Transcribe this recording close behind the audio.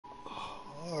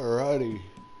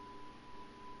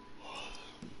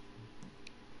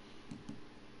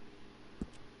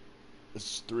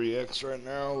It's 3x right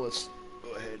now. Let's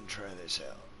go ahead and try this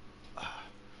out.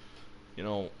 You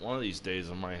know, one of these days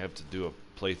I might have to do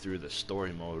a playthrough of the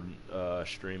story mode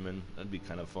streaming. That'd be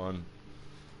kind of fun.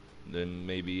 Then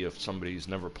maybe if somebody's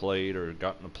never played or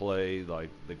gotten to play,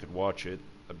 like they could watch it.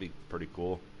 That'd be pretty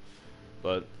cool.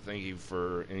 But thank you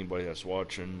for anybody that's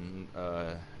watching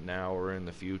now or in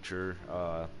the future.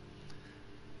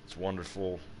 It's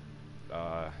wonderful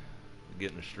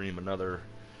getting to stream another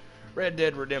Red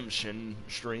Dead Redemption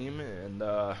stream, and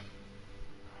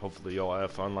hopefully y'all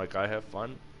have fun like I have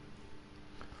fun.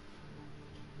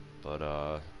 But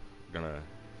I'm gonna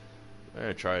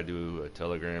try to do a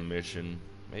Telegram mission.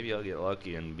 Maybe I'll get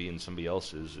lucky and be in somebody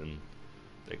else's, and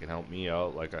they can help me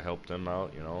out like I helped them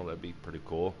out. You know, that'd be pretty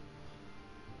cool.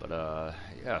 But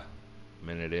yeah,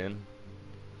 minute in.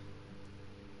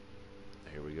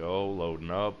 Here we go,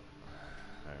 loading up.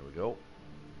 There we go.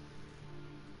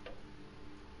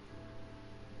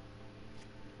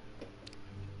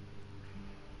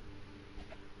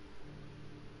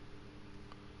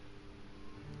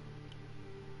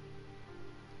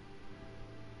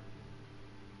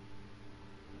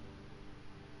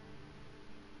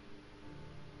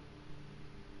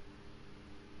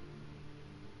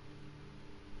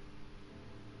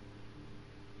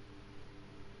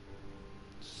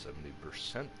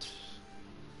 %.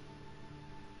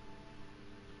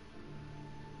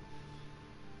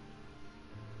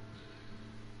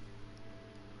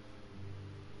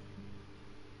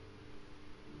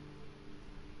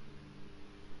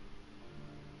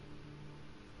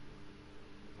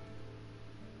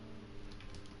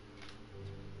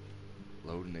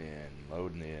 Loading in,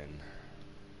 loading in.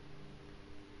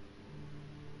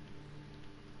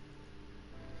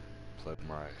 Plug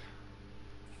my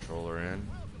controller in.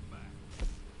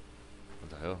 What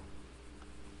the hell?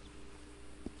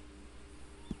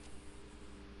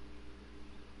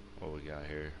 What we got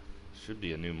here? Should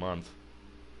be a new month.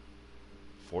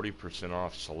 40%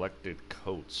 off selected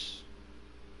coats.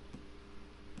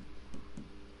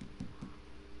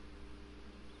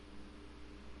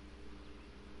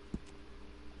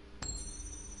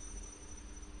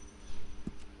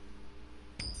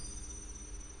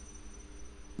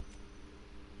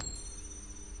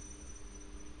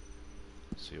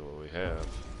 See what we have.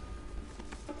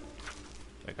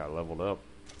 I think I leveled up.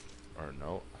 Or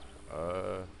no.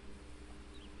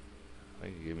 I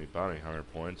think it gave me bounty hunter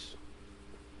points.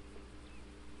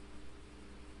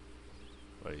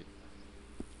 Wait.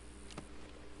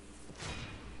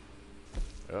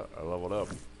 Yeah, I leveled up.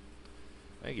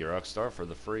 Thank you, Rockstar, for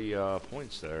the free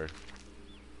points there.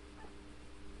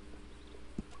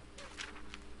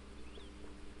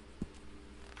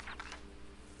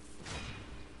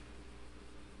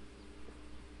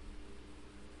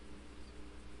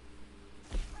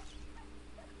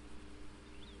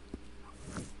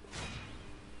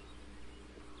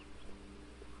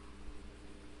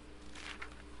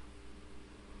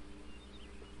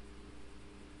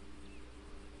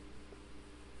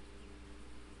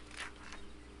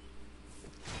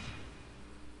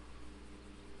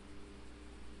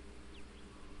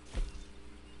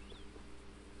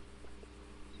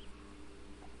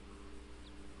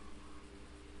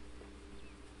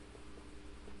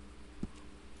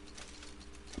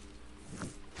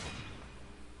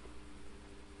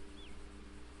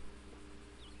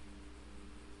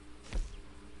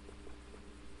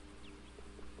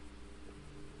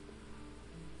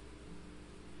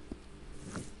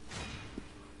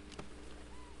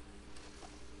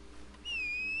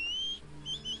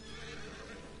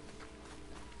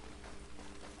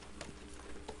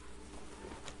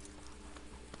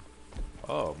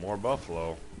 Oh, more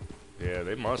buffalo. Yeah,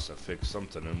 they must have fixed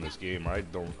something in this game.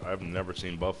 I've never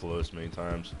seen buffalo this many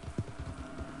times.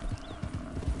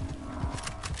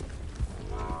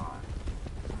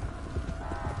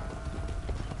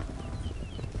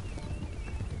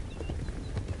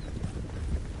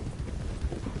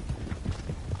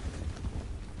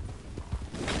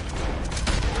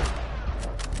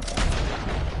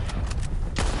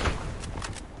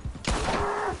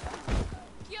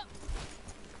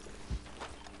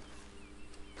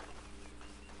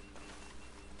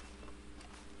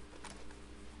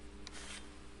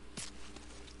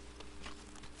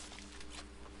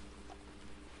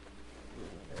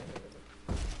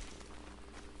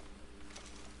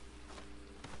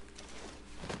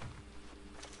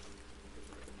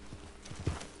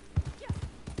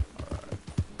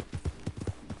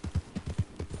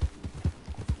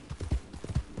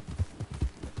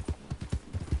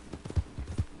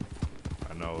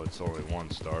 know it's only 1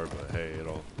 star, but hey,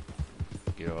 it'll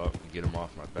get him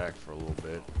off my back for a little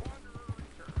bit.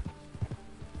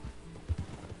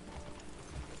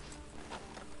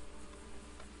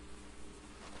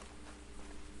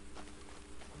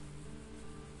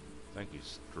 Thank you,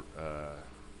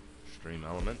 Stream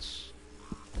Elements.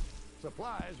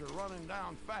 Supplies are running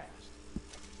down fast.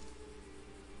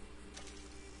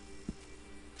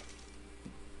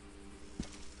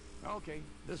 Okay,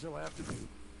 this'll have to do.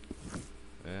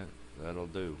 Yeah, that'll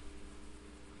do.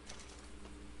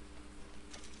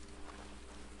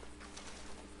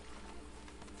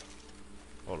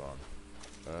 Hold on.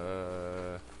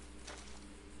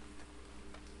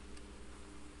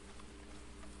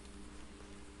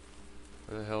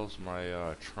 Where the hell's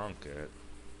my trunk at?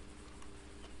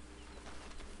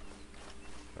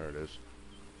 There it is.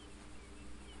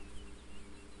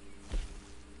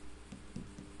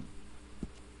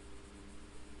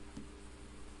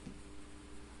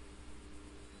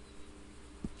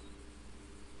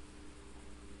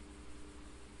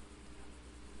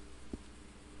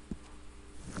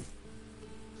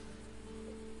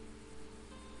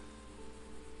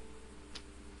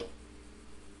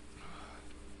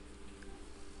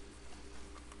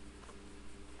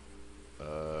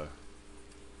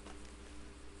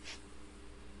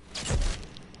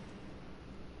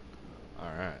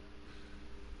 Alright.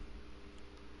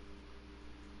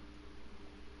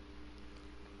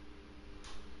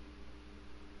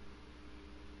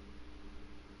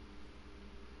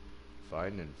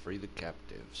 Find and free the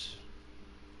captives.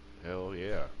 Hell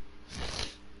yeah.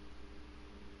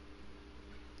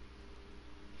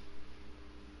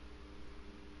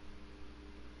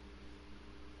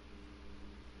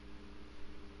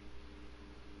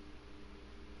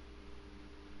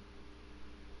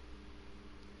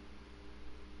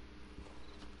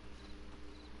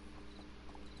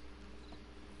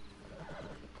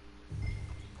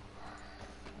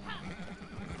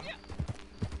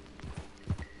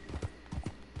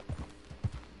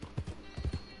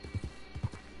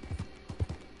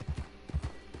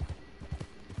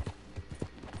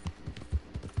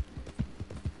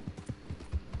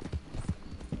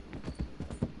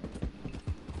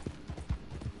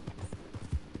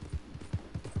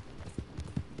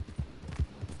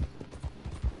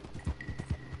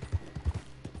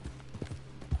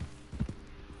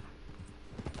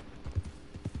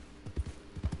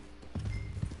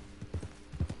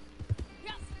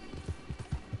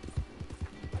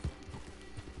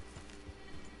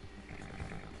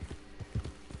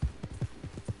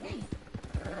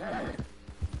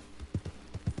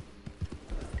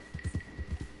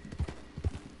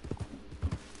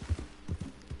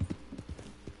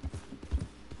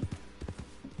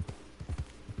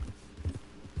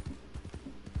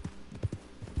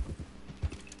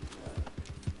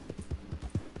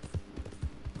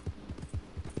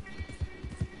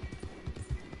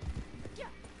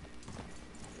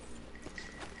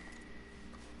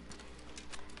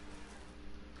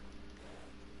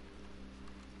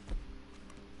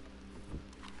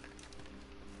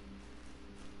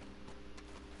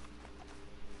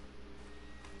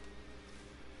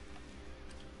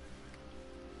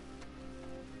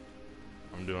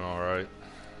 I'm doing alright.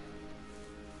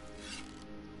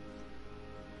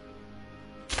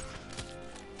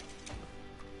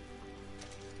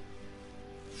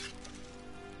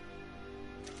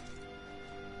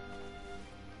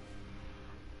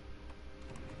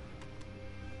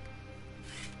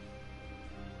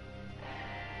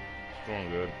 It's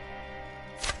going good.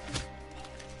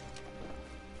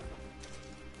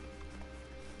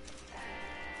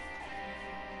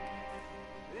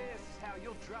 This is how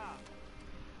you'll drop.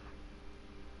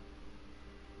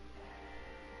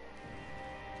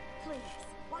 Please,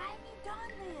 why have you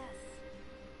done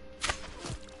this?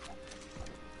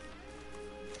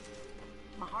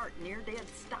 My heart near dead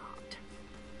stopped.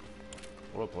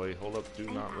 Hold up, lady. Hold up. Do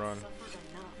Ain't not I run. suffered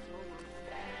enough, Lord?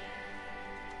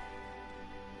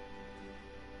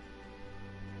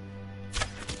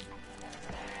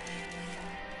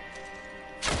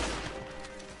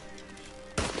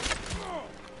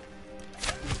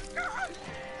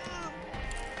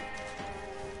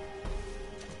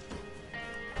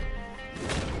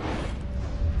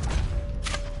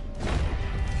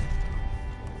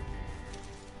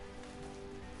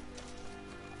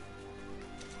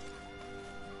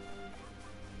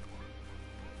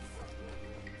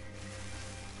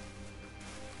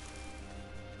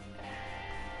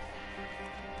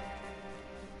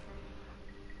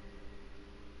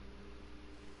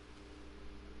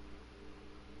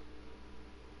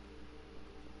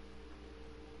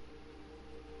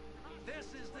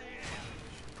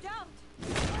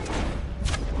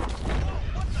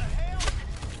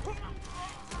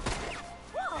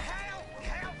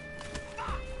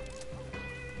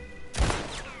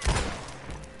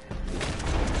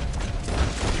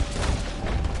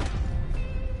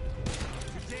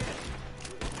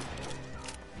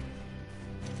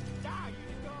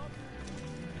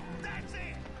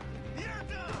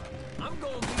 I'm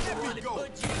gonna be the one to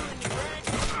put you in the ground.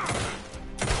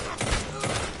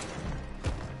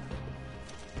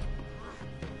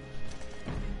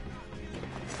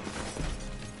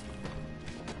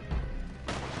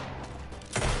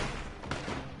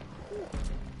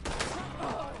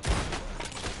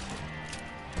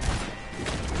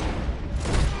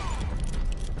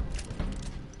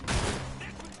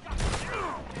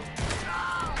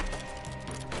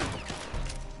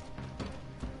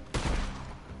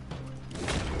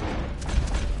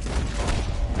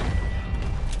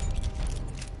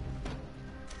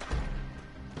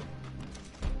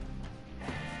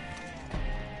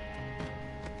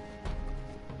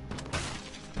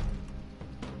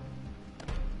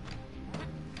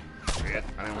 Shit,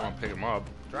 I didn't want to pick him up.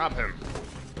 Drop him.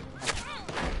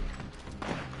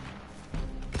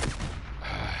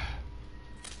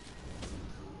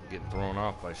 Getting thrown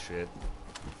off by shit.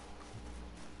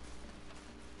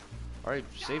 Alright,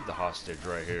 save the hostage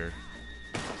right here.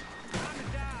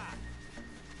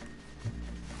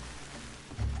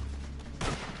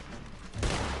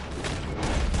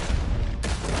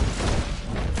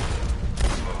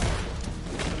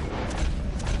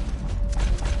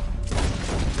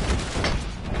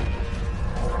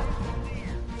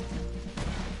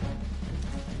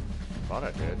 Thought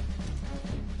I did.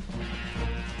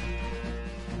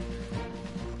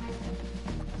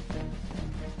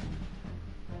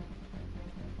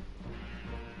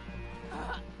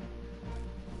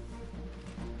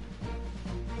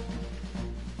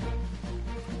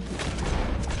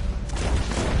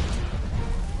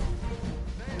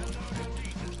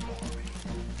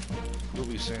 You'll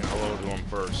be saying hello to him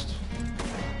first.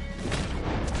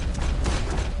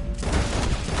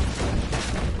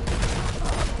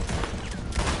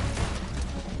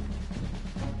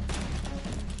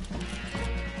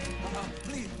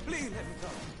 Please, please let me go.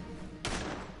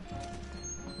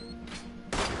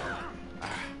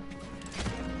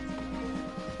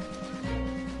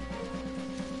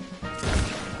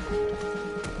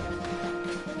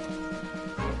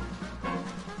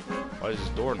 Why is this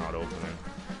door not opening?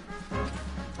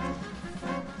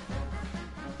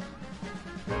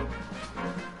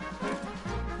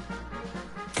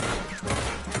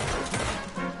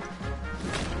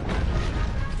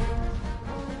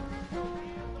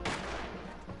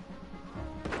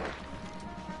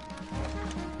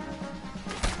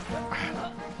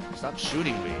 Stop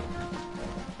shooting me.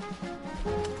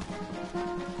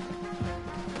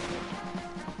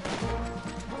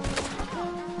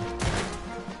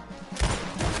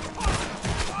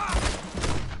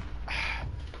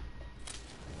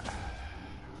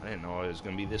 I didn't know it was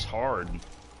gonna be this hard.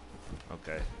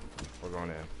 Okay, we're going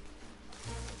in.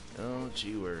 Don't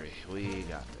you worry, we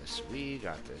got this. We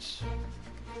got this.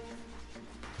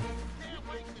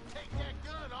 Can't wait to take that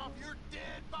gun off your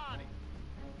dead body.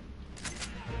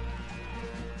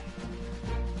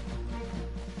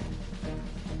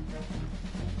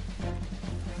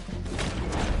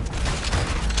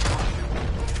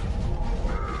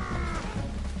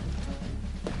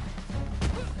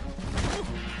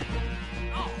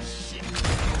 Oh shit!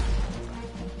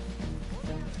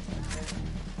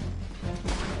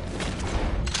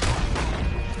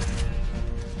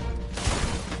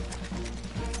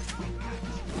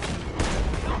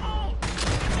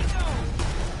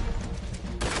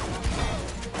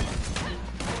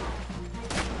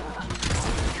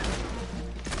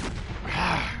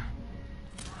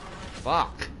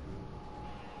 Fuck.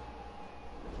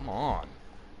 Come on.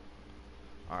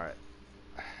 Alright.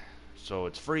 So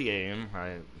it's free aim.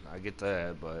 I get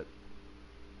that, but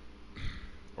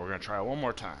we're gonna try it one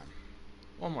more time.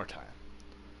 One more time.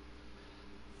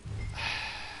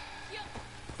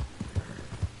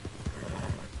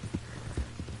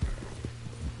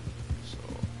 So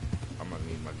I'm gonna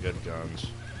need my good guns.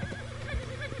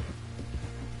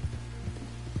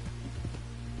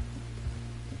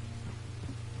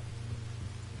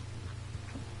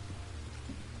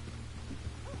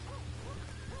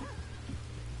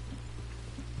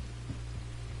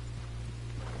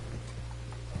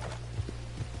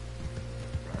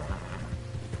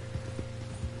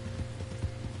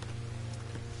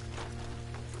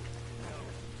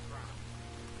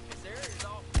 This area's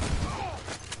all.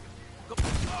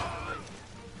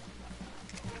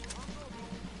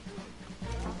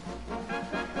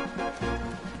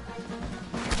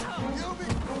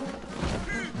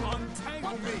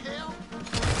 Untangle me! Hell?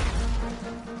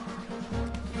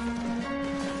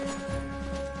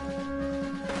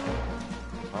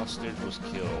 Hostage was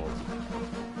killed.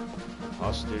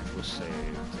 Hostage was saved.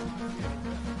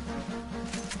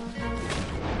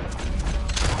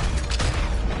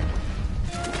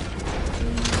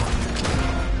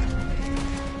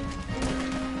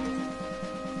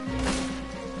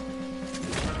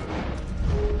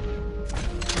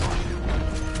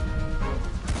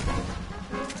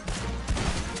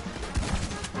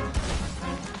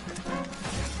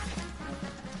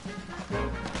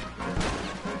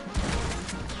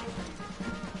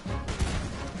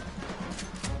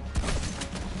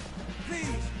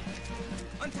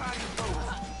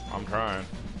 I'm trying.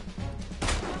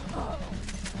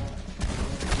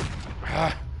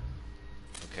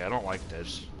 Okay, I don't like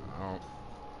this.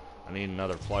 I need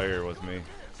another player with me.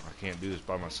 I can't do this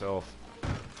by myself.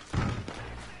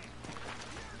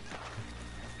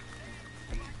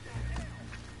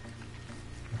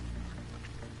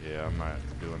 Yeah, I'm not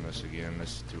doing this again.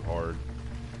 This is too hard.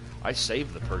 I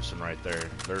saved the person right there.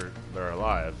 They're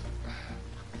alive.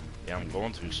 Yeah, I'm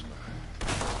going to.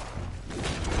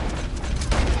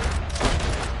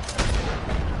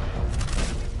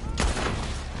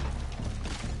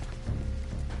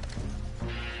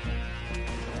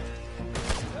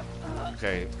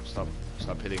 Okay, stop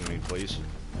hitting me, please.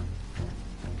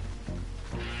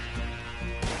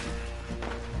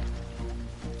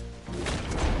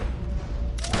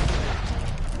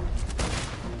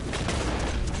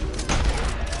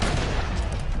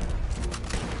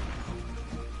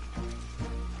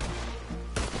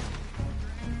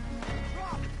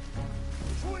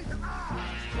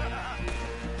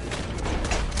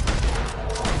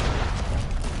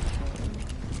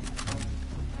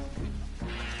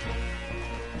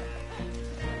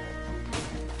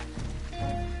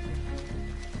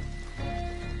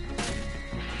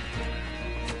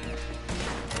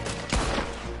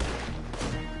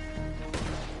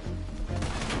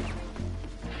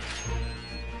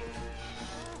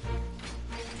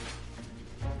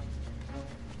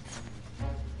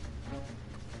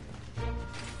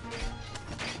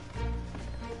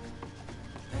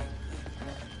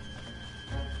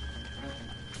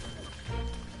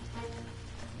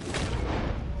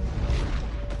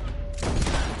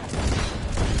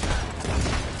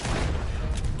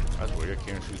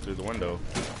 Through the window.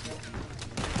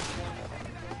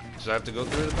 So I have to go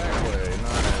through the back way.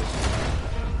 Nice.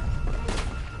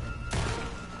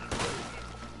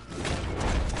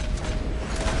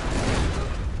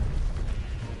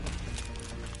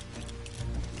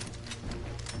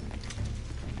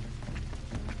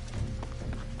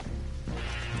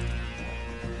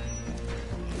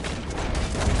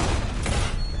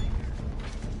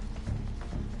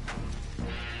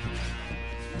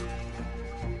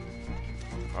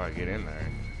 Alright, get in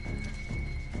there.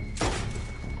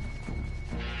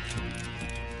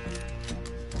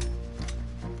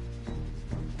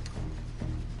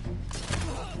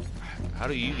 How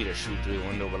do you get to shoot through the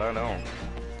window, but I don't?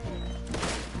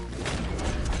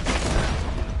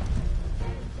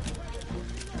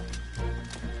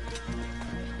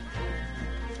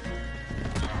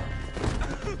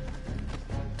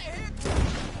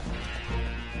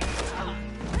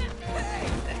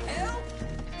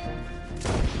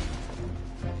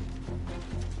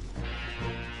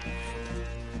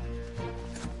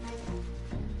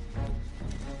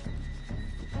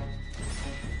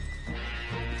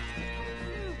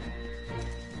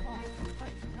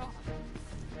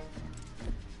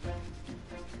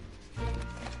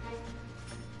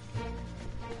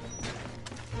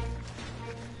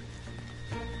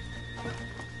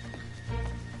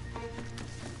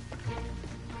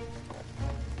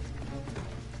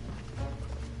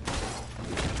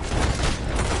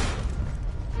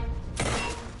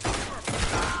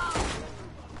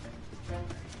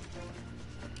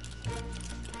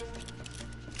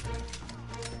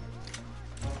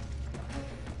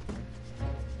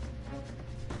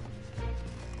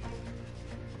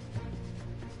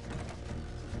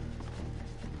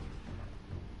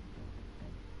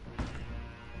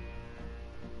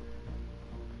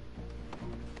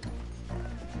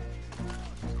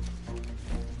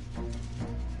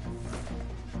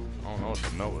 I don't know what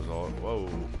the note was all. Whoa!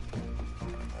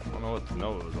 I don't know what the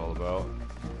note was all about.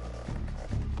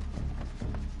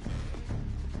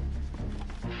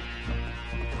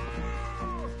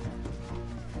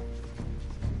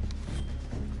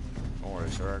 Don't worry,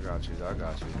 sir. I got you. I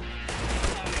got you.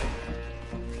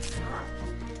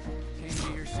 Came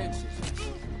to your senses.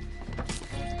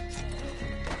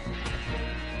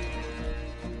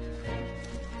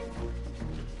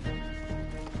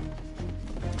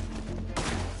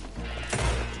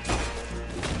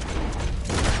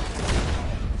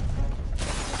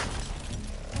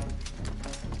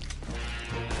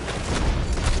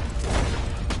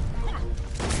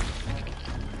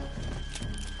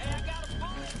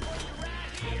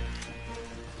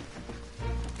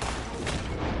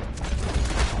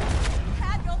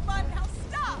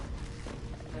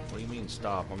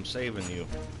 Stop, I'm saving you.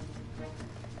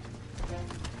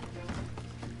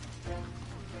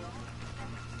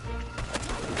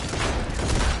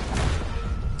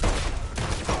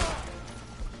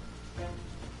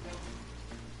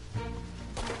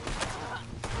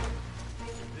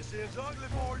 This is ugly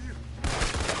for you.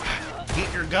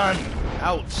 Get your gun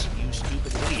out, you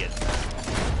stupid idiot.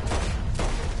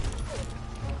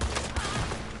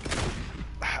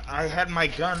 I had my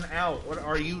gun out. What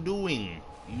are you doing?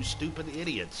 You stupid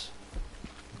idiots.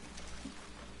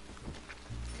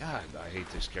 God, I hate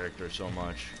this character so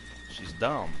much. She's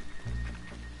dumb.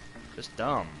 Just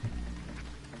dumb.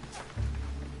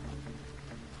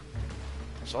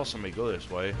 I saw somebody go this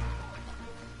way.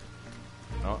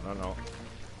 No, no, no.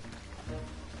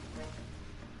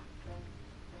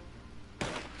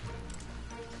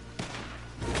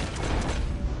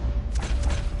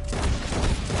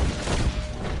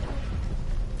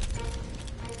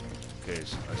 Okay,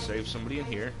 so I saved somebody in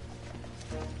here.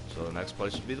 So the next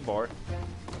place would be the bar.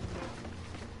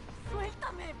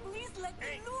 Suéltame, please let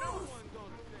me loose.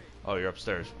 Oh, you're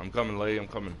upstairs. I'm coming, lady. I'm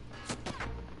coming.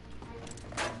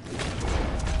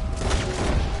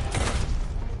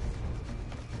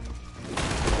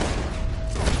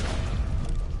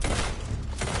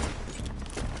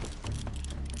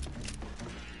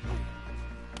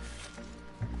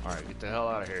 Alright, get the hell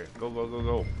out of here. Go, go, go,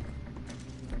 go.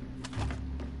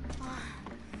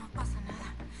 No pasa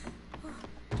nada.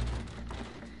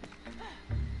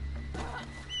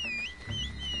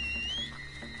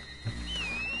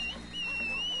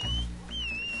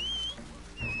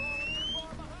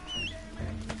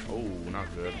 Oh, not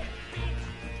good.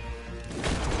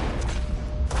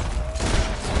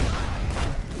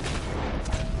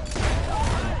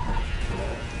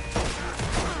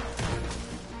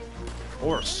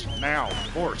 Horse, now,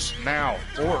 horse, now,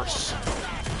 horse.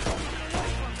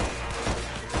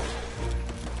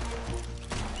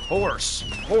 Horse,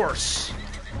 horse.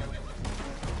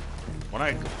 When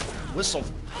I whistle,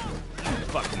 you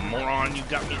fucking moron, you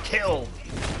got me killed.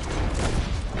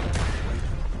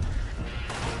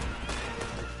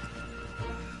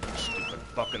 Stupid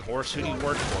fucking horse, who do you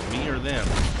work for, me or them?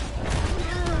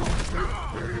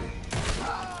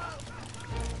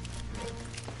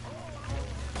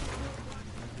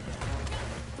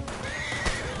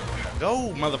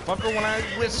 Go, motherfucker. When I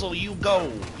whistle, you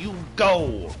go. You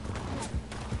go.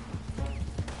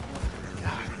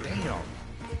 God damn.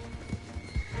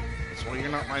 That's why you're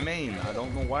not my main. I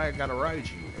don't know why I gotta ride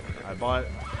you.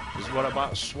 This is what I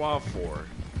bought Suave for.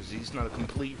 Because he's not a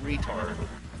complete retard.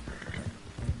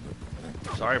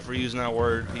 Sorry for using that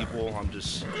word, people. I'm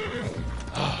just...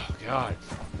 Oh, God.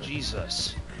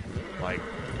 Jesus. Like...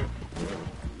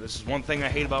 This is one thing I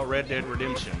hate about Red Dead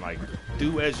Redemption. Like,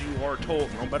 do as you are told,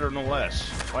 no better, no less.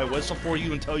 If I whistle for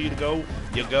you and tell you to go,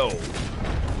 you go.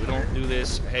 We don't do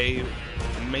this, hey,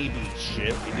 maybe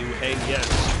shit. We do, hey, yes.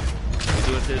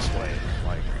 We do it this way.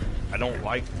 Like, I don't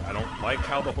like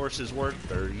how the horses work.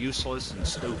 They're useless and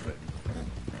stupid.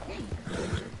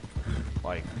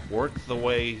 Like, work the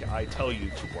way I tell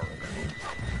you to work.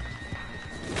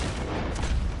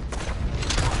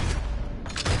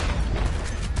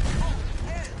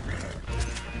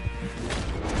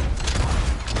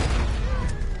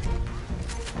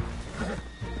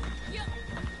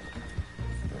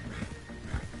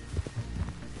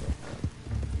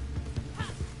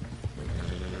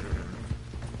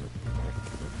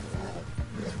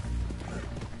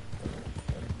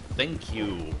 Thank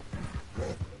you.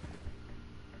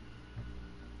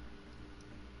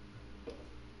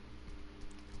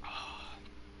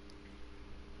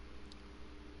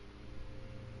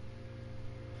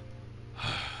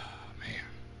 Man.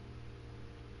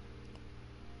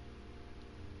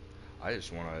 I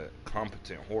just want a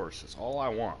competent horse. That's all I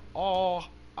want. All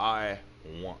I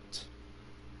want.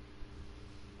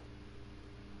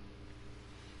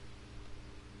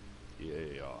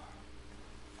 Yeah.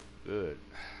 Good.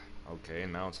 Okay,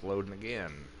 now it's loading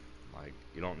again. Like,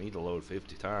 you don't need to load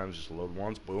 50 times, just load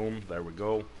once, boom, there we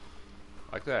go.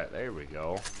 Like that, there we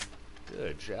go.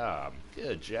 Good job,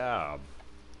 good job.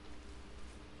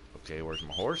 Okay, where's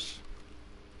my horse?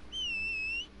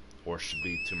 Horse should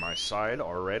be to my side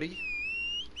already.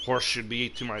 Horse should be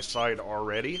to my side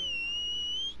already.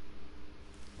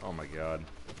 Oh my god.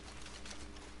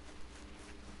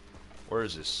 Where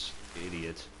is this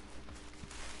idiot?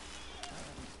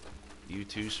 You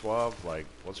too, Suave? Like,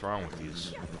 what's wrong with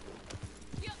these?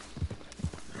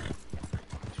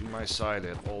 To my side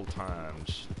at all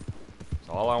times. That's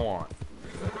all I want.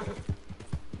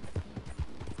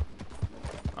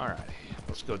 Alright,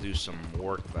 let's go do some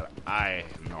work that I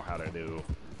know how to do.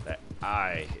 That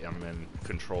I am in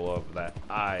control of. That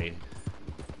I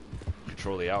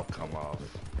control the outcome of.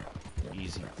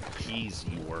 Easy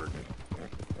peasy work.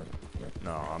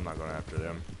 No, I'm not going after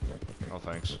them. No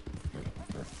thanks.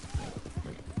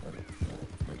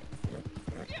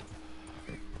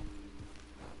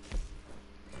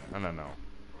 No.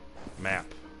 Map.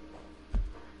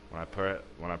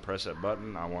 When I press that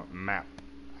button, I want map.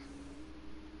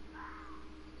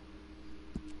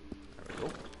 There we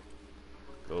go.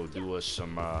 go do us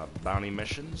some bounty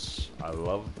missions. I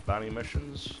love bounty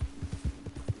missions.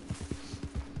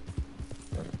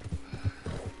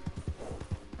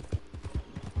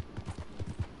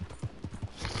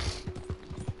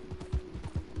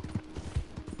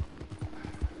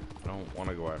 I don't want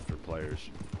to go after players.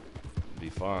 It'd be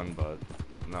fun, but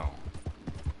no.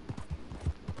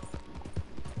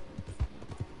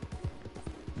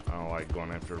 I don't like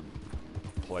going after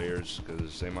players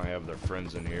because they might have their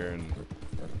friends in here, and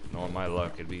knowing my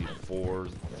luck, it'd be 4,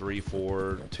 3,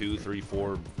 4, 2, 3,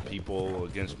 4 people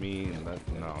against me, and that,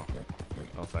 no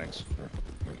thanks.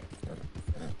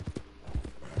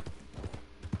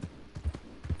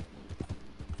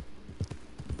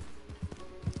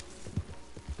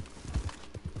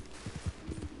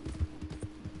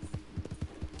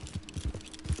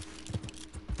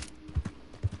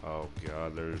 Oh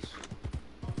God, there's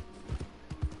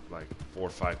like 4 or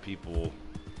 5 people.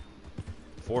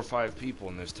 4 or 5 people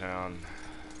in this town.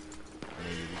 I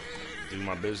need to do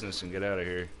my business and get out of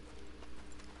here.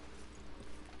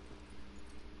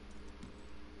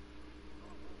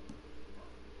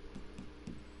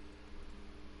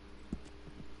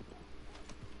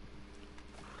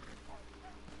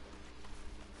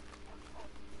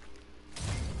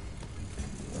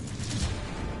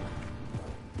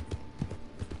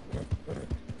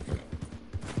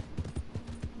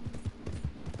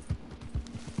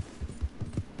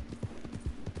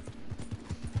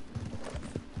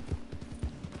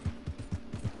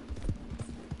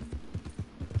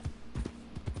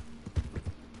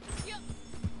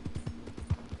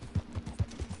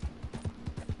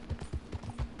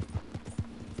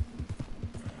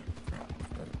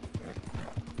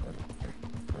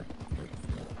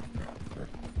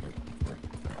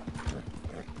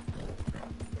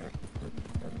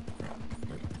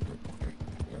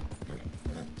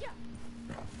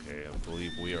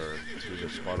 We are to the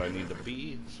spot I need to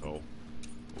be, so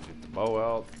we'll get the bow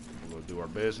out, we'll do our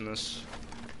business.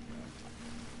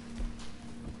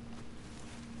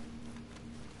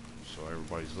 So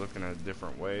everybody's looking at a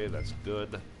different way, that's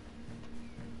good.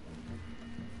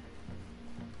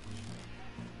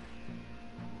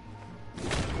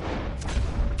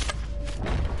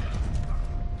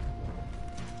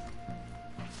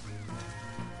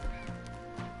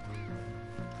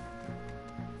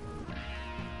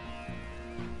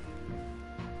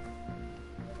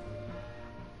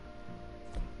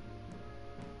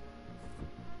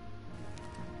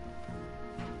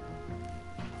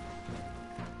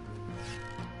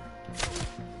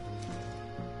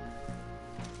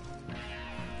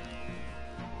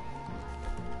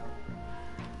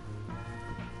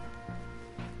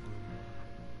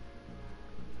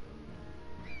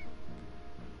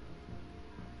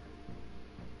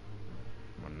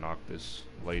 Knock this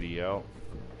lady out.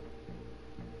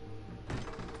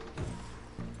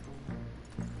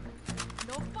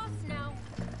 No fuss now.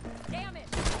 Damn it.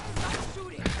 Stop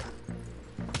shooting.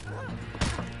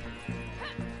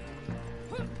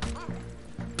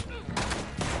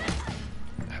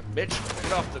 Bitch,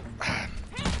 get off the...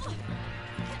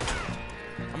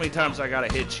 How many times I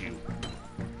gotta hit you?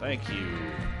 Thank you.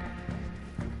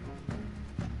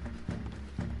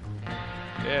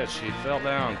 Yeah, she fell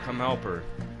down. Come help her.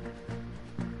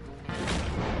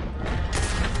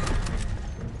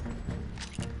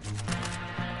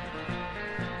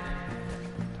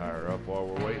 Tie her up while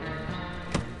we're waiting.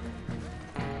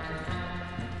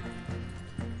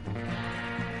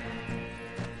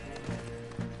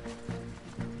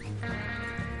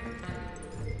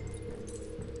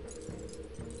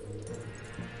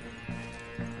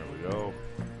 There we go.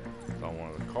 Found one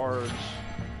of the cards.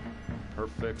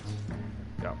 Perfect.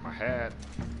 Got my hat.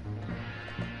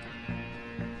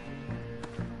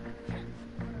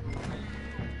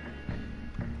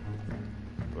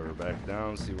 Put her back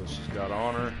down, see what she's got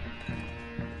on her.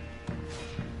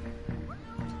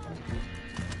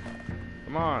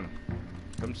 Come on.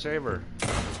 Come save her.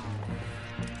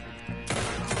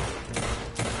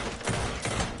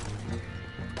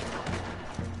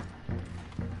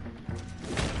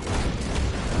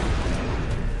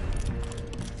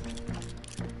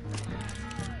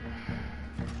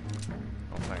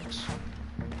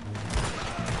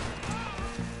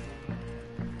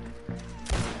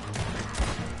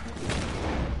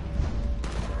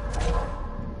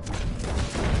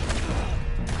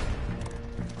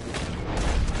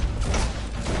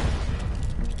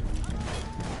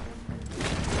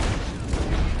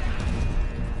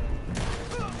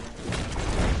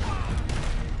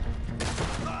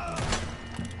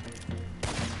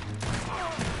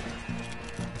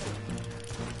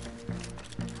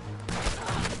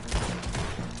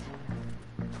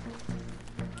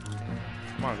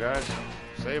 Come on, guys.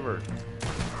 Save her.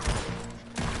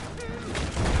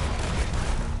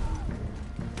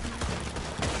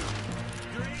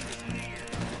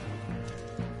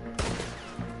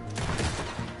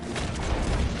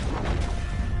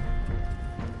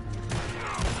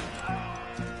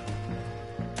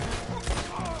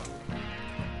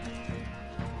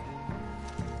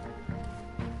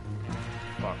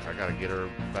 Fuck, I gotta get her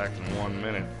back in 1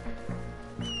 minute.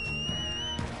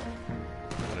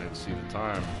 I didn't see the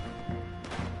time.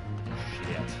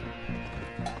 Shit.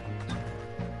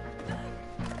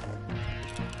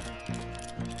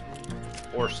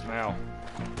 Horse now.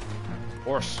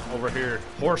 Horse over here.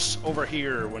 Horse over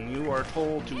here. When you are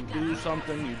told to do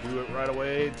something, you do it right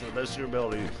away to the best of your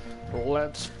ability.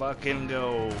 Let's fucking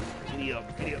go. Giddy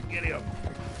up, giddy up, giddy up.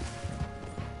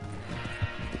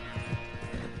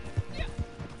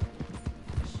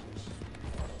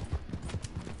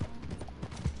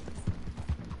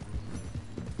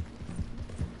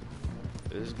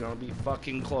 This is gonna be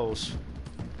fucking close.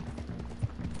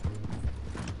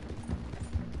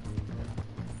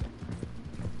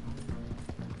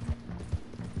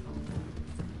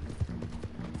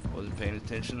 Wasn't paying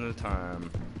attention to the time.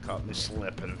 Caught me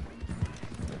slipping.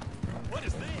 What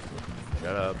is this?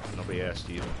 Shut up. Nobody asked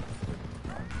you.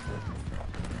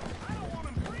 I don't want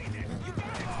him breathing. You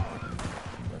got it.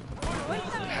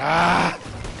 Ah!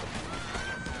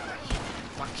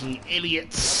 Fucking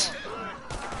idiots.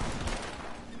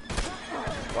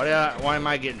 Why am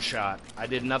I getting shot? I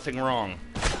did nothing wrong.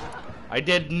 I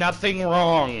did nothing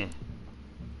wrong.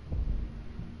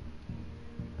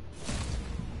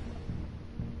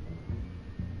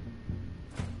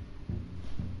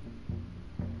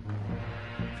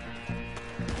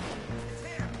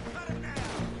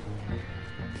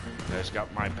 Guys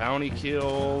got my bounty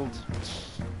killed.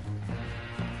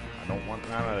 I don't want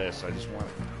none of this. I just want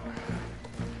it.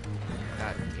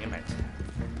 God damn it.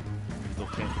 People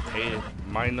can't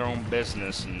mind their own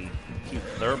business and keep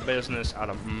their business out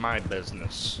of my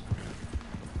business.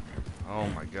 Oh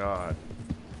my god.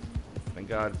 Thank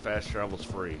God fast travel's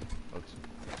free.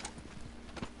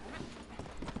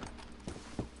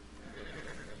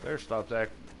 Better stop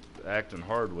acting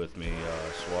hard with me,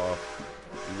 Swap.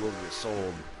 You will get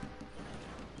sold.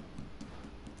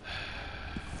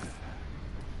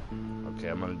 Okay,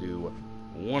 I'm gonna do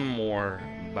one more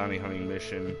bounty hunting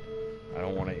mission. I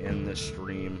don't want to end this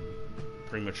stream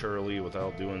prematurely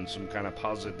without doing some kind of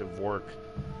positive work.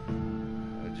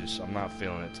 I'm not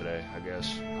feeling it today, I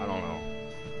guess. I don't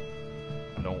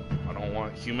know. I don't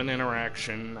want human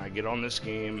interaction. I get on this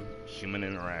game, human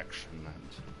interaction.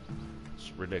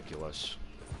 It's ridiculous.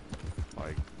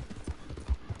 Like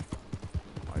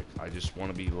I just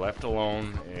want to be left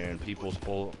alone, and people's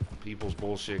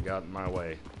bullshit got in my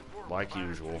way, like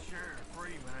usual.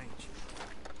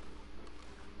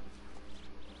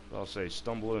 I'll say,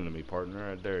 stumble into me,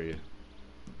 partner. I dare you.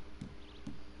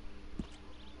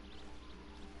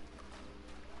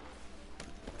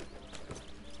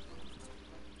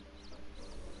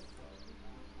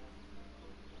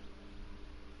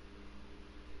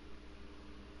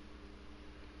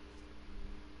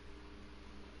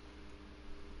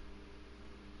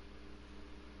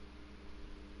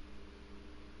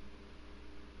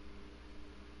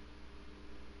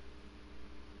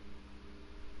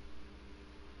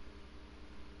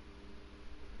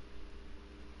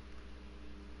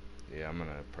 Yeah, I'm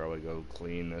gonna probably go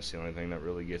clean. That's the only thing that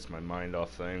really gets my mind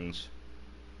off things.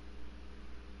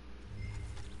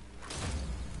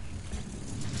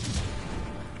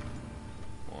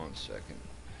 One second.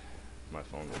 My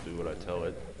phone will do what I tell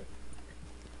it.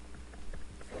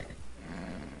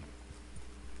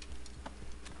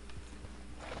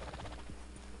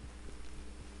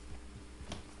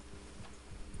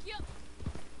 Yep.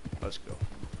 Let's go.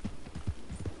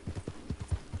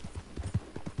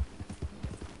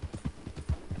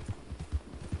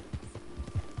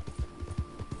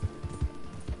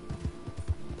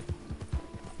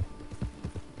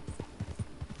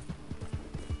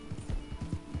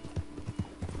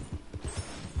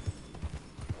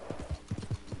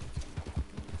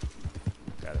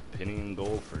 Got a penny in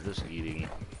gold for just eating.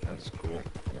 That's cool.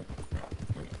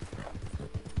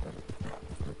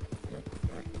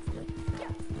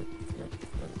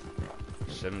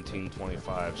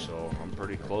 $17.25, so I'm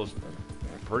pretty close.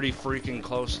 Pretty freaking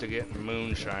close to getting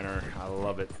Moonshiner. I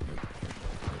love it.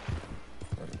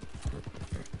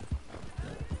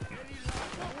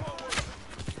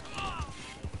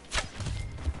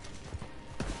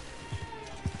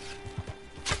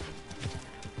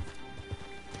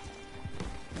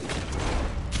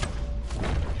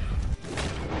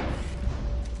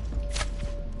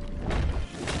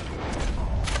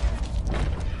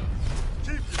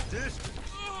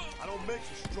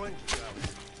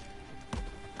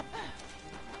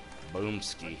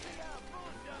 Chomsky.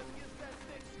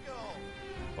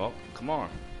 Well, come on.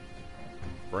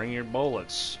 Bring your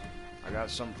bullets. I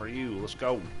got something for you. Let's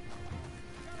go.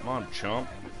 Come on, chump.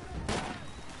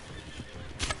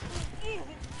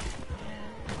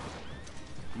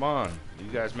 Come on. You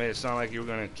guys made it sound like you were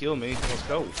gonna kill me. Let's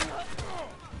go. You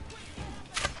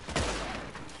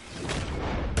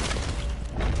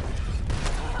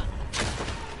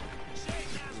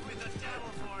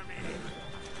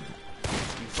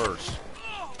first.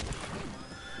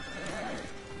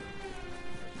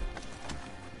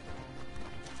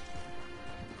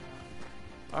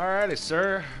 Alrighty,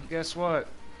 sir. Guess what?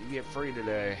 You get free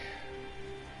today.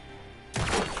 Come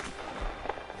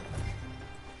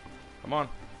on.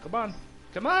 Come on.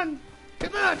 Come on.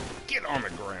 Come on. Get on the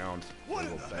ground, What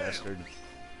little in the bastard. hell?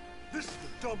 This is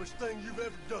the dumbest thing you've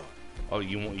ever done. Oh,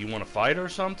 you want to fight or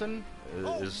something?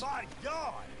 Oh Is my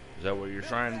God! that what you're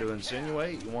trying to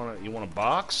insinuate? You want to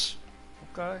box?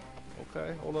 Okay.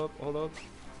 Okay. Hold up. Hold up.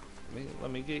 Let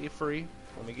me get you free.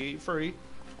 Let me get you free.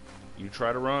 You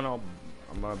try to run, I'm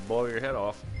gonna blow your head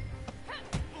off.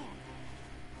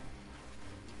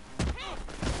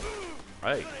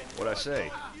 Hey, what'd I say?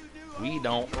 We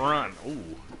don't run.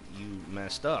 Ooh, you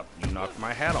messed up. You knocked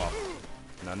my hat off.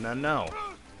 No, no, no.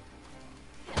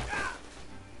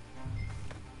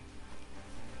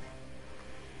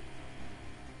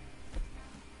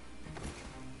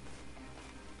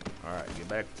 Alright, get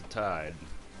back to Tide.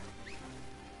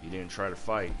 You didn't try to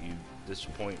fight. You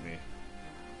disappoint me.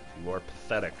 You are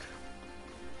pathetic.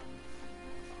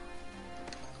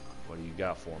 What do you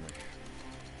got for me?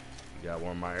 You got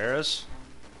one of my arrows?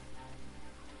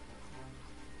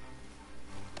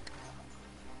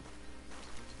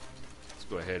 Let's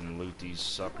go ahead and loot these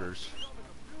suckers.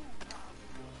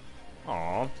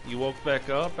 Aw, you woke back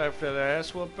up after the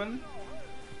ass whooping?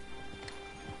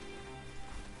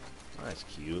 That's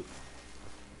cute.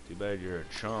 Too bad you're a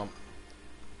chump.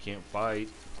 Can't fight.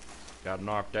 Got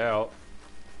knocked out.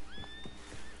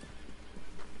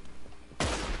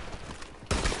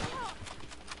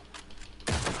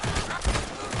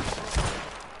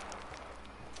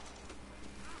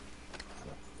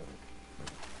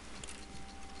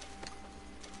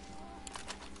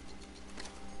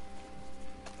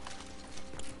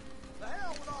 The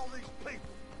hell with all these people?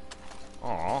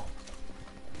 Aw.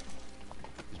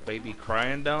 Is baby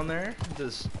crying down there?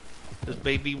 Does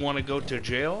baby want to go to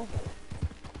jail?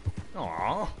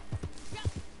 Aw.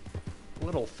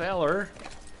 Little feller.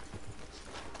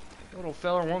 Little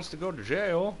feller wants to go to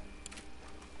jail.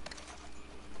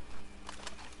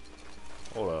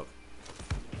 Hold up.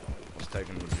 Let's take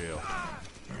him to jail.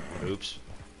 Oops.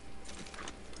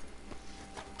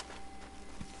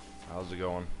 How's it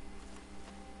going?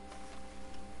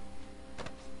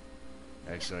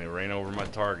 Accidentally ran over my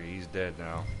target. He's dead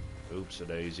now. Oops a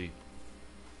daisy.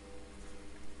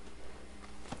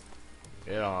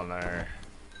 Get on there.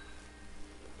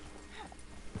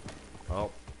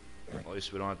 Well, at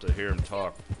least we don't have to hear him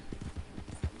talk.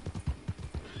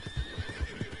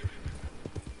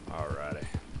 Alrighty.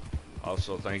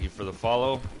 Also, thank you for the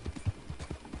follow.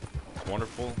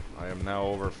 Wonderful. I am now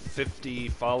over 50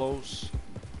 follows.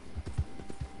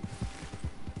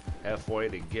 Halfway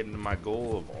to getting to my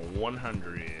goal of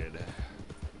 100.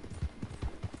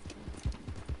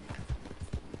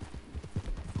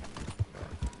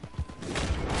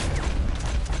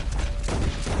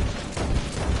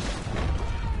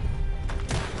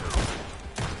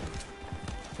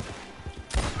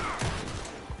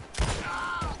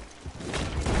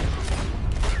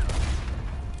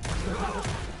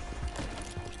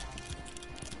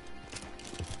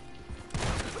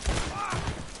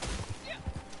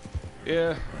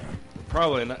 Yeah,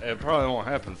 probably not, it probably won't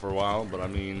happen for a while, but I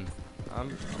mean,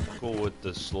 I'm cool with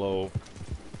the slow.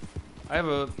 I have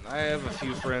a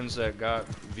few friends that got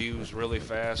views really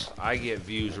fast. I get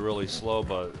views really slow,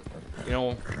 but you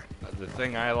know, the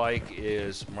thing I like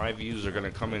is my views are gonna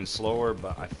come in slower,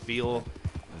 but I feel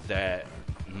that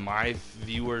my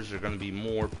viewers are gonna be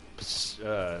more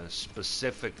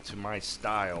specific to my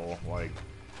style, like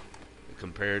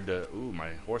compared to my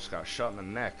horse got shot in the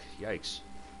neck. Yikes.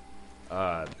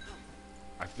 I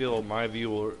feel my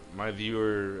viewer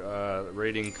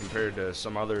rating compared to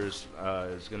some others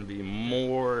is going to be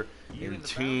more in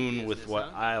tune with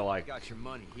what I like. Got your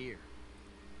money here.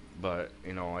 But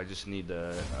you know, I just need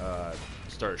to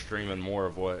start streaming more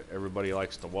of what everybody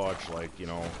likes to watch, like you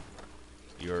know,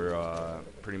 your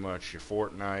pretty much your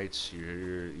Fortnites,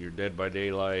 your Dead by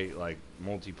Daylight, like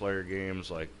multiplayer games,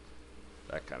 like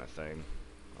that kind of thing.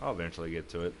 I'll eventually get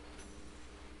to it.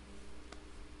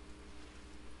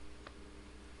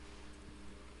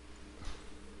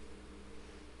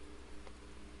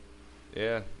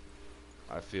 yeah,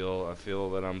 I feel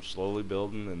that I'm slowly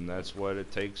building, and that's what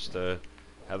it takes to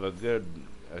have a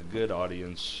good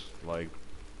audience, like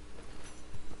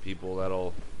people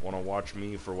that'll want to watch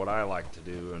me for what I like to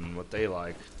do and what they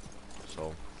like.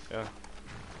 So, yeah.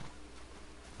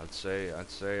 I'd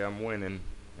say I'm winning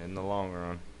in the long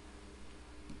run.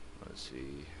 Let's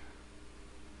see.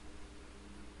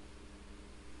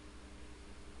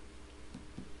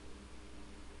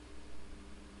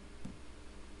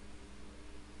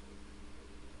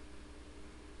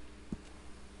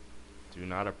 Do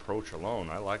not approach alone.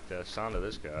 I like the sound of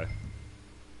this guy.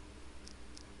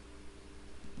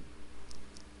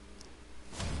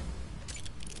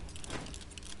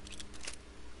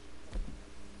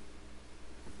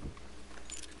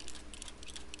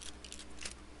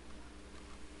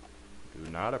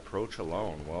 Do not approach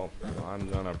alone. Well, I'm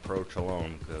gonna approach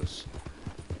alone because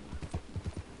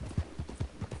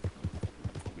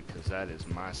that is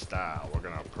my style. We're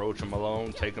gonna approach them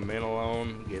alone, take them in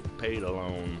alone, get paid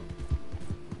alone.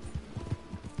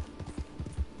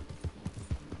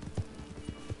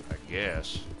 I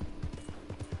guess.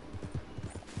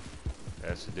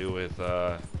 Has to do with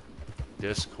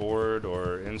Discord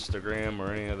or Instagram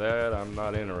or any of that. I'm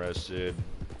not interested.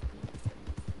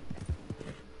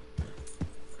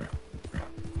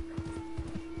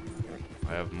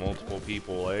 I have multiple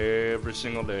people every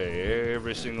single day,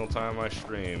 every single time I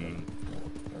stream.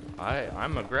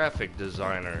 I'm a graphic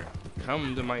designer.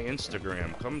 Come to my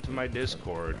Instagram, come to my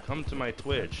Discord, come to my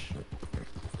Twitch.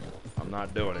 I'm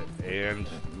not doing it. And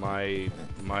my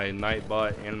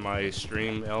Nightbot and my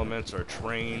stream elements are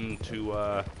trained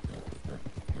to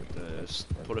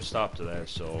put a stop to that,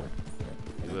 so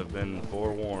you have been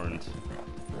forewarned.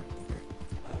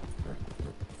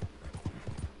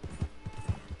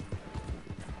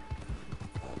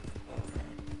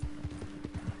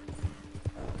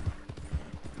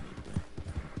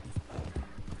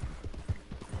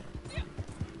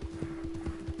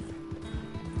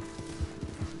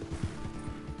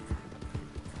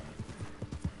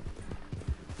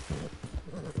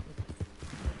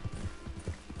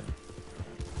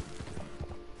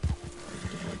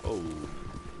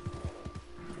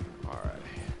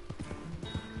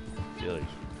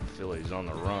 Philly's on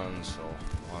the run, so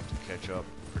we'll have to catch up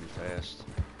pretty fast.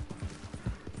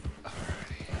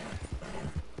 Alrighty.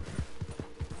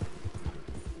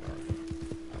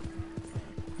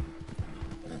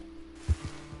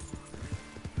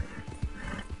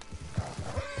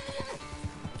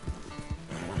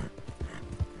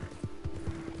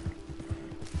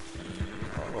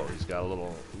 Oh, he's got a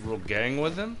little gang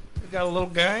with him. He got a little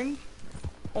gang.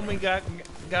 Homie got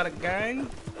a gang.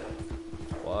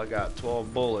 Well, I got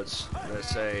 12 bullets that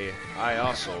say I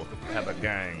also have a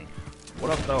gang.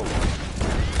 What up, though?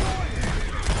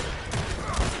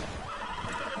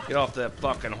 Get off that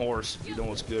fucking horse if you know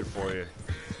what's good for you.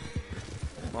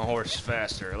 My horse is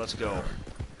faster. Let's go.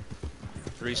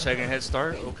 3-second head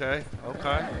start. Okay.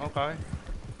 Okay. Okay.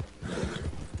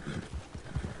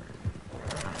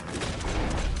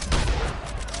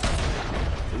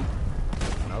 Oop.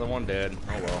 Another one dead.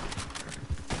 Oh well.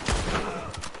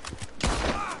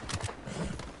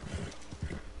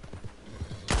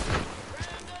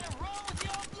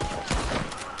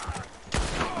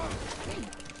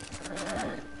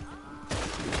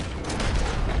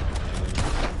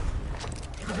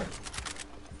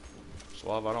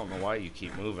 Suave, I don't know why you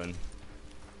keep moving.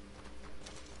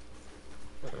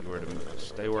 You were to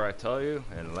stay where I tell you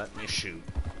and let me shoot.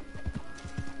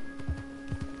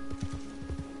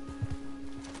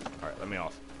 Alright, let me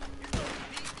off.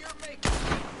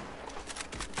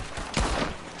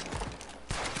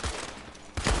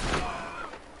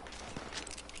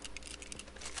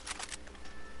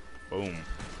 Boom.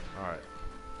 Alright.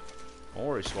 Don't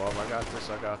worry, Suave, I got this,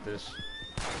 I got this.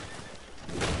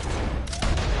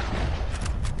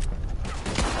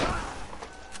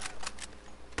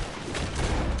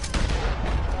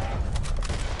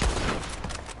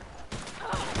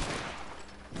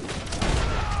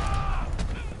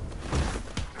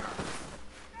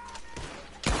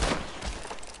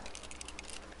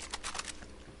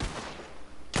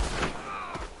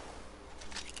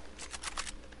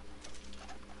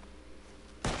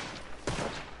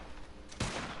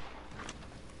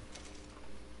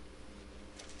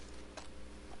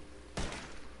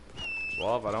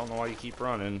 Suave, I don't know why you keep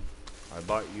running. I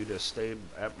bought you to stay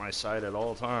at my side at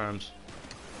all times.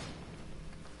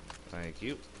 Thank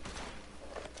you.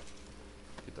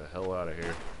 Get the hell out of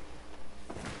here.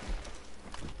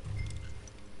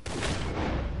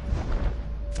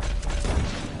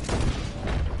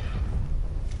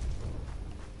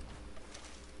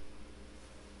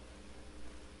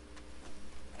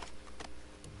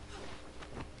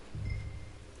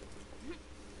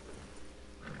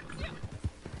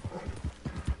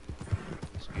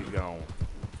 gone.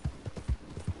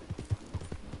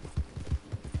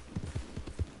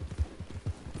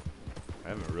 I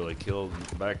haven't really killed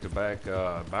back-to-back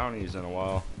bounties in a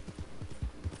while.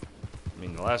 I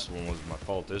mean, the last one was my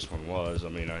fault. This one was. I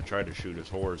mean, I tried to shoot his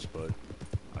horse, but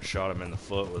I shot him in the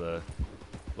foot with a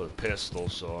pistol,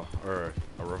 or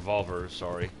a revolver.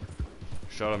 Sorry,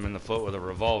 shot him in the foot with a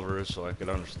revolver so I could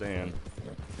understand.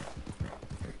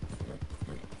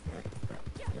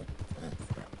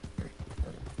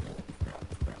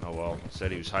 Oh well,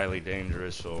 said he was highly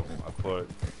dangerous, so I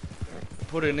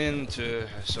put an end to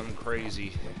some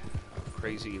crazy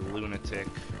lunatic.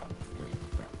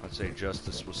 I'd say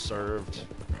justice was served.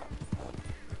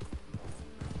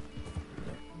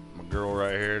 My girl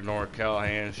right here, Nora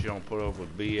Callahan, she don't put up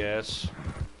with BS.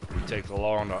 We take the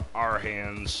law into our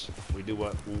hands. We do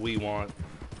what we want.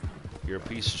 You're a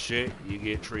piece of shit, you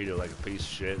get treated like a piece of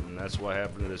shit, and that's what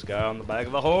happened to this guy on the back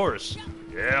of the horse.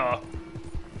 Yeah.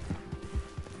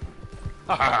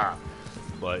 Haha.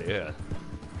 But yeah,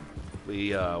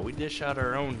 we dish out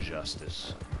our own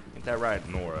justice. Ain't that right,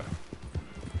 Nora?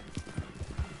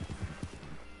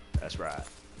 That's right.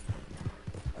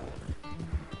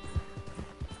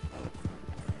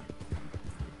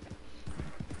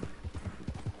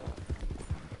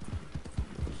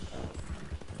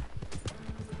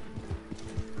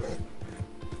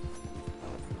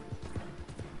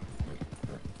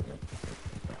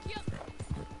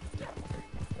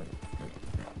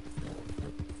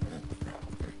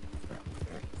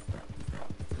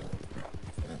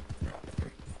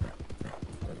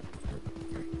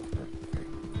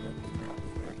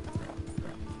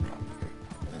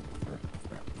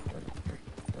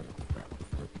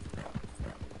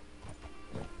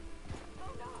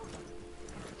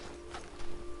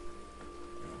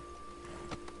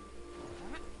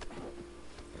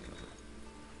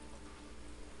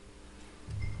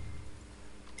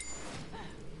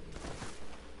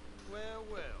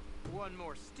 One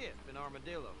more stiff in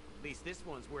Armadillo. At least this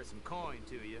one's worth some coin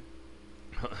to you.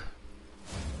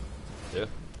 Yeah.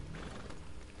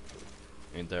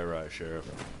 Ain't that right, Sheriff?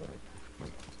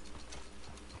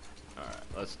 Alright,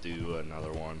 let's do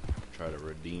another one. Try to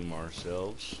redeem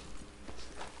ourselves.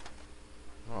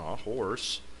 Aw,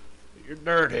 horse. You're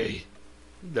dirty.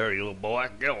 Dirty little boy.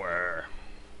 Get where?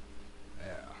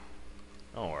 Yeah.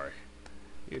 Don't worry.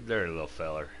 You're a dirty little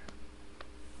feller.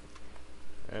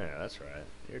 Yeah, that's right.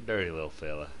 You're a dirty little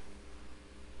fella.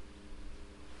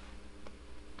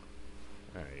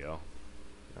 There you go.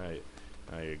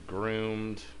 Now you're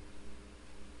groomed.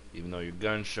 Even though you're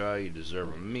gun shy, you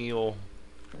deserve a meal.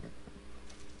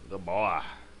 Good boy.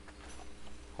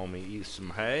 Homie, eat some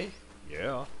hay?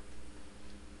 Yeah.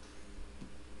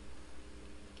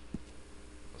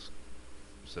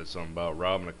 Said something about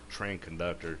robbing a train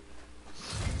conductor.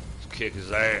 Let's kick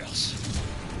his ass.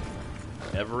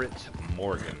 Everett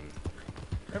Morgan.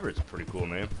 Everett's a pretty cool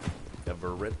name.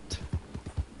 Everett.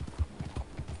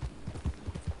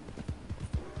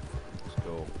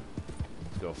 Let's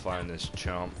go find this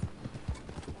chump.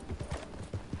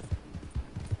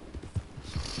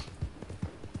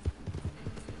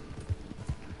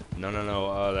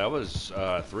 No. That was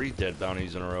 3 dead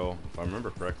bounties in a row, if I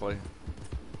remember correctly.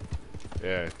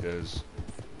 Yeah, because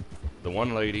the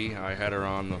one lady, I had her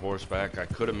on the horseback. I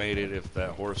could have made it if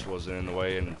that horse wasn't in the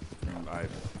way, and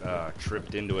I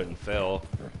tripped into it and fell.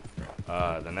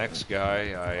 The next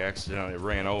guy, I accidentally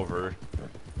ran over,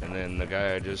 and then the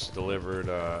guy I just delivered,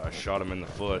 I shot him in the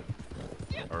foot,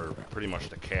 or pretty much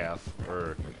the calf,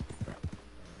 or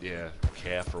yeah,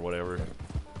 calf or whatever.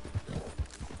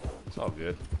 It's all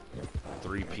good.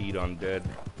 3-peat on dead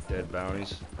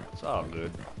bounties. It's all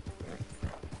good.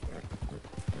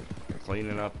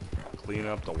 Cleaning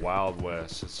up the Wild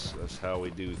West. That's how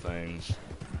we do things.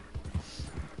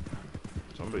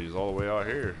 Somebody's all the way out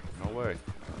here. No way.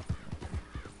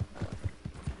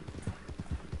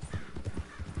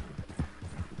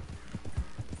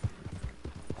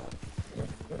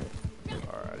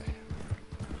 Alrighty.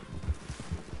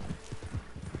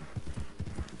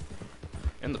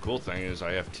 And the cool thing is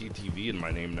I have TTV in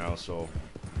my name now, so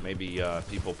maybe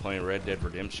people playing Red Dead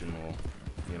Redemption will,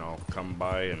 you know, come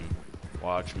by and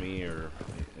watch me or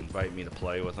invite me to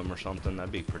play with them or something.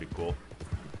 That'd be pretty cool.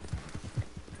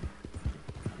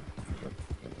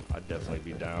 I'd definitely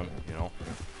be down, you know.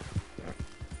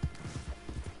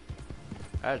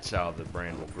 That's how the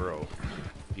brand will grow.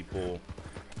 People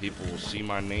will see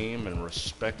my name and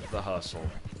respect the hustle,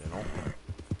 you know.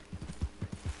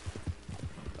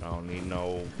 I don't need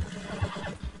no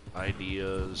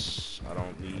ideas. I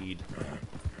don't need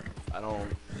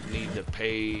to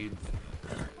pay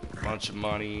a bunch of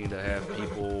money to have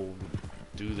people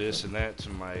do this and that to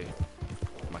my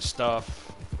my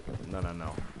stuff. No.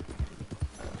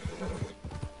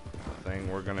 The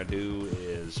thing we're gonna do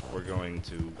is we're going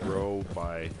to grow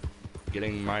by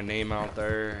getting my name out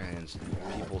there and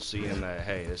people seeing that,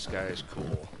 hey, this guy is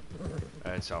cool.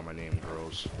 That's how my name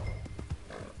grows.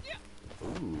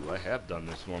 Ooh, I have done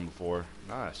this one before.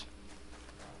 Nice.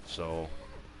 So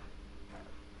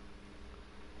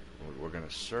we're gonna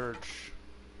search.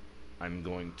 I'm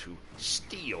going to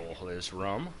steal this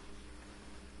rum.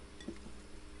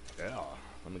 Yeah,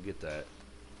 let me get that.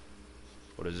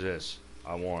 What is this?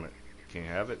 I want it. Can't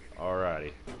have it?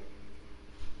 Alrighty.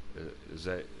 Is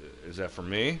that for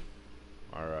me?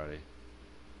 Alrighty.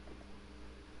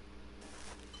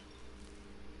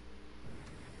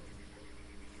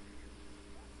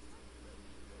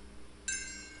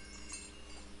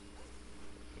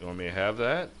 You want me to have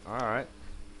that? Alright.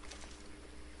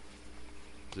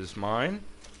 Is this mine?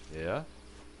 Yeah.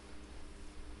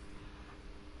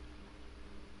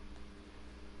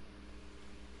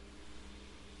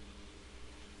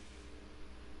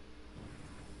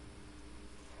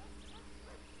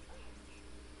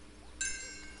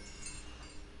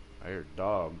 I hear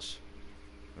dogs.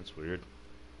 That's weird.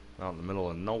 Out in the middle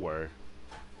of nowhere.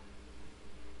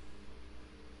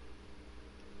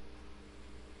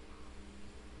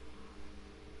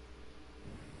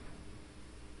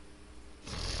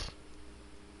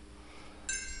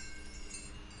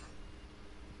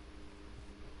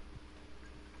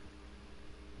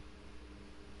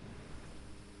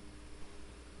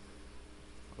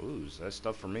 Ooh, is that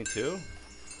stuff for me too?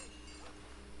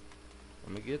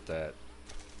 Let me get that.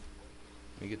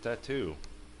 Let me get that too.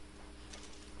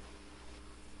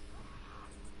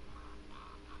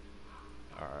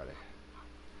 Alrighty.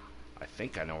 I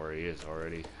think I know where he is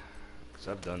already, cause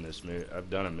I've done this. I've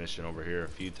done a mission over here a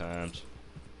few times.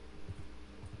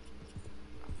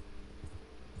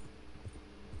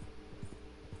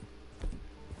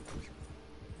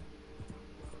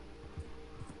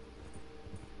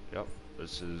 Yep,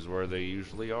 this is where they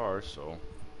usually are. So.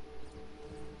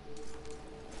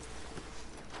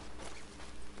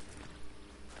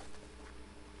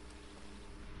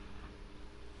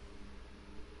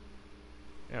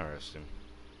 Interesting.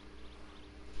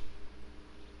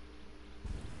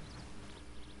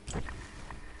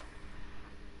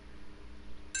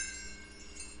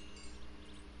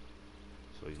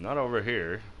 So he's not over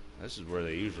here. This is where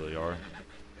they usually are.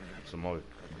 So I'm always,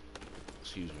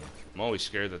 excuse me. I'm always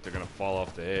scared that they're gonna fall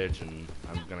off the edge and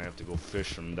I'm gonna have to go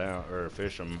fish them down or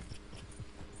fish them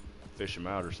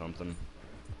out or something.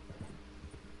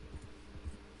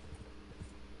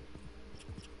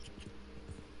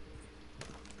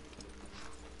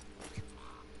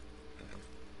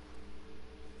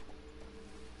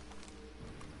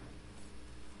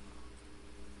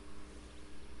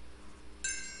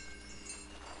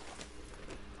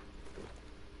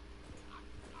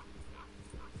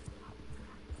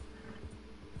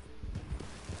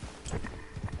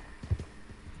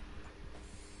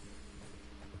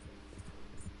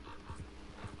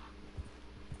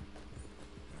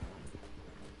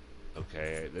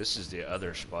 Okay, this is the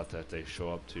other spot that they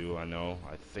show up to, I know,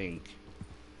 I think.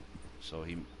 So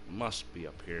he must be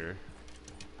up here.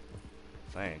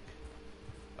 I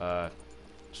think.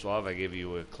 Suave, I gave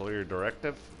you a clear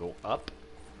directive. Go up.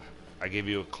 I gave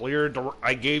you a clear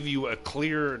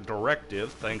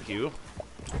directive, thank you.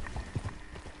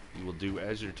 You will do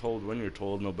as you're told when you're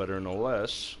told, no better, no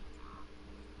less.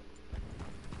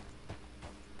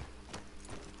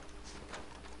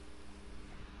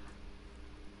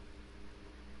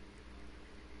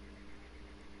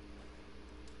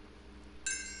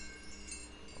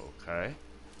 Okay,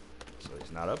 so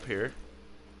he's not up here.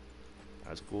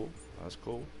 That's cool. That's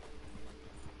cool.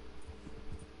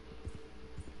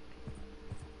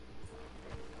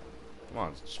 Come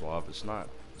on, Suave. It's not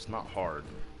hard.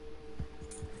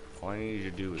 All I need you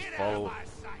to do is follow.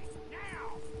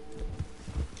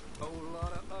 Whole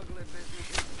lot of ugly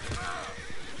business.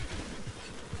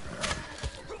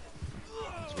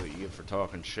 That's what you get for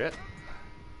talking shit.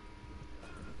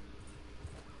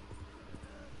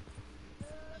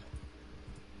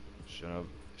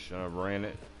 Shouldn't have ran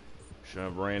it. Shouldn't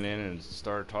have ran in and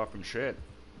started talking shit.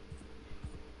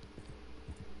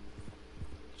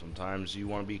 Sometimes you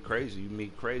want to be crazy, you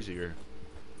meet crazier.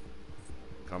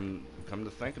 Come to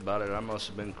think about it, I must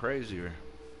have been crazier.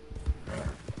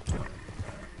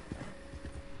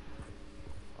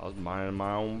 I was minding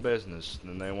my own business,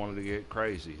 and then they wanted to get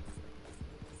crazy.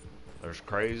 There's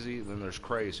crazy, then there's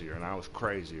crazier, and I was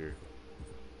crazier.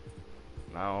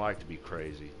 And I don't like to be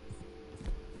crazy.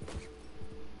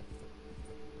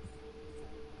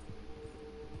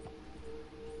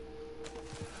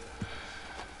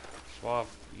 Swaff,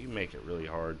 you make it really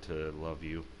hard to love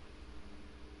you.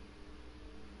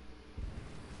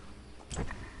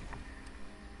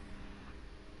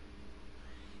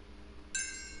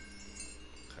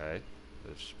 Okay,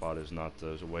 this spot is not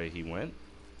the way he went.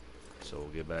 So we'll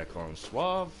get back on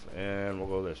Suave, and we'll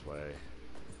go this way.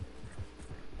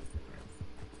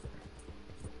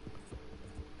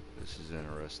 This is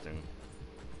interesting.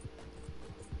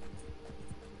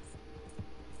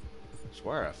 I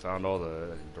swear I found all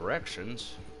the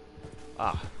directions.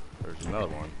 Ah, there's another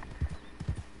one.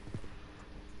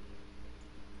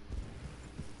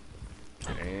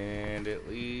 And it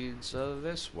leads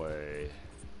this way.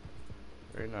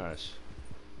 Very nice.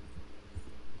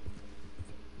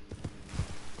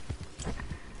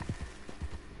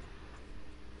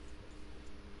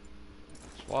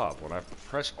 Swab, when I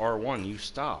press R1, you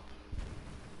stop.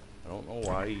 I don't know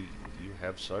why you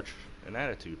have such an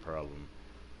attitude problem.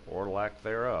 Or lack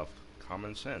thereof.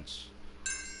 Common sense.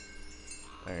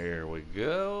 There we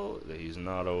go. He's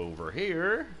not over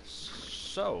here.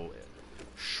 So,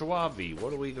 Schwavi,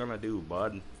 what are we gonna do,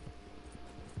 bud?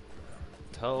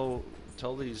 Tell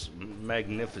these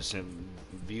magnificent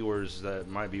viewers that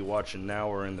might be watching now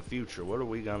or in the future, what are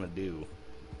we gonna do?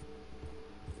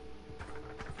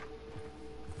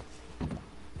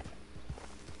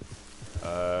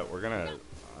 We're gonna,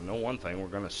 I know one thing, we're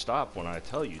gonna stop when I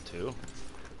tell you to.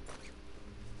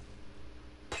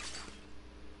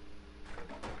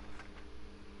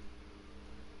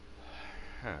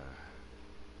 Huh.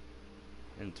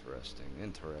 Interesting,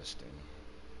 interesting.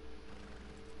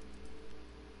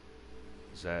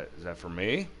 Is that for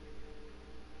me?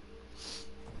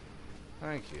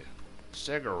 Thank you.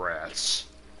 Cigarettes.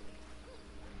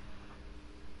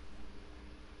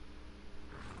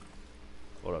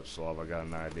 What up, Slav? I got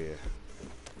an idea.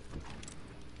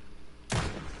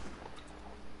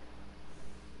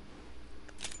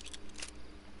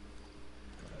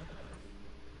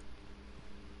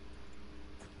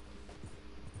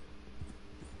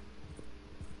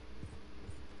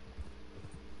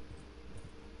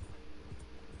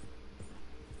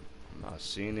 I'm not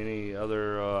seeing any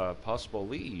other possible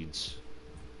leads.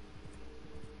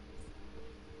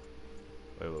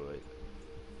 Wait.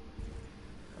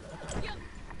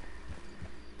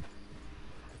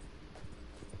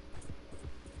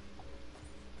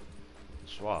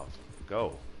 Swap.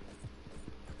 Go.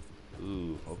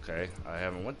 Ooh, okay. I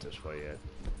haven't went this way yet.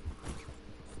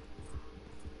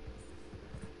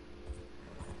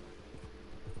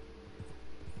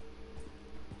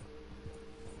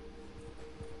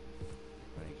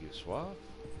 Thank you, Swap.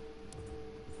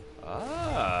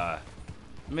 Ah!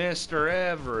 Mr.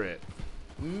 Everett.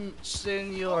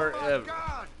 Senor Oh my Everett.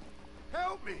 God!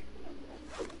 Help me!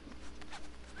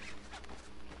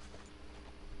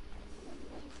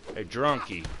 Hey,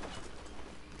 drunkie.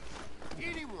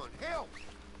 Anyone, help!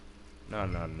 No.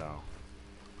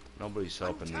 Nobody's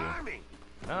helping you. Untie me!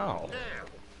 No.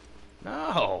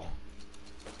 Now!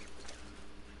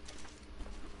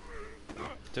 No.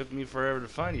 Took me forever to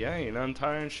find you. I ain't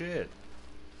untying shit.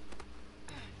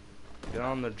 Get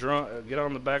on the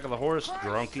back of the horse,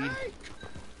 drunkie.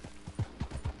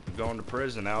 You're going to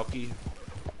prison, Alky.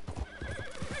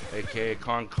 AKA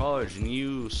Con College, and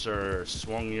you, sir,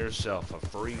 swung yourself a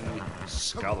free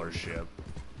scholarship.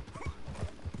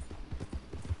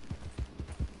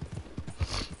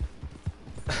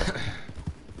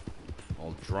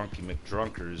 Old drunky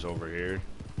McDrunkers over here.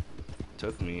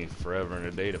 Took me forever and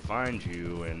a day to find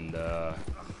you, and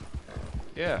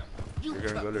yeah, you're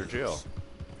gonna go to jail.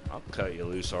 I'll cut you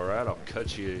loose, alright? I'll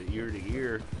cut you ear to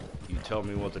ear. You tell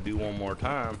me what to do one more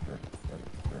time.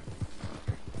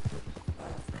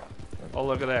 Oh,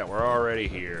 look at that. We're already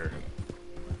here.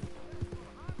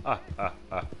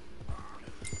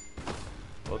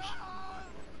 Whoops.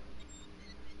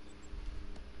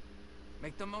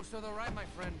 Make the most of the ride, my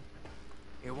friend.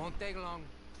 It won't take long.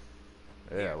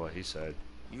 Yeah, what he said.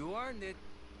 You earned it.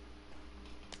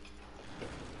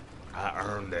 I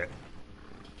earned it.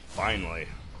 Finally.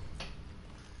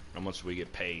 How much do we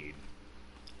get paid?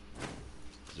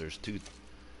 There's two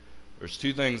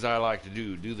things I like to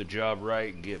do. Do the job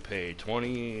right and get paid.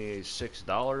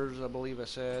 $26, I believe I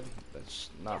said. That's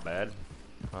not bad.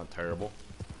 Not terrible.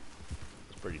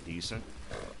 It's pretty decent.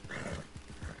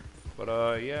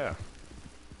 But, yeah.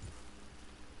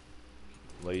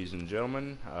 Ladies and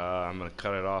gentlemen, I'm going to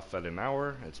cut it off at an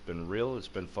hour. It's been real. It's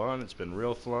been fun. It's been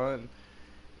real fun.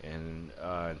 And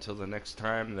until the next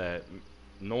time that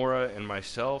Nora and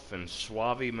myself and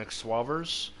Swavy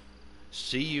McSwavers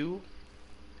see you,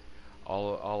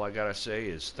 all I gotta say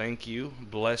is thank you,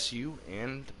 bless you,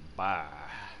 and bye.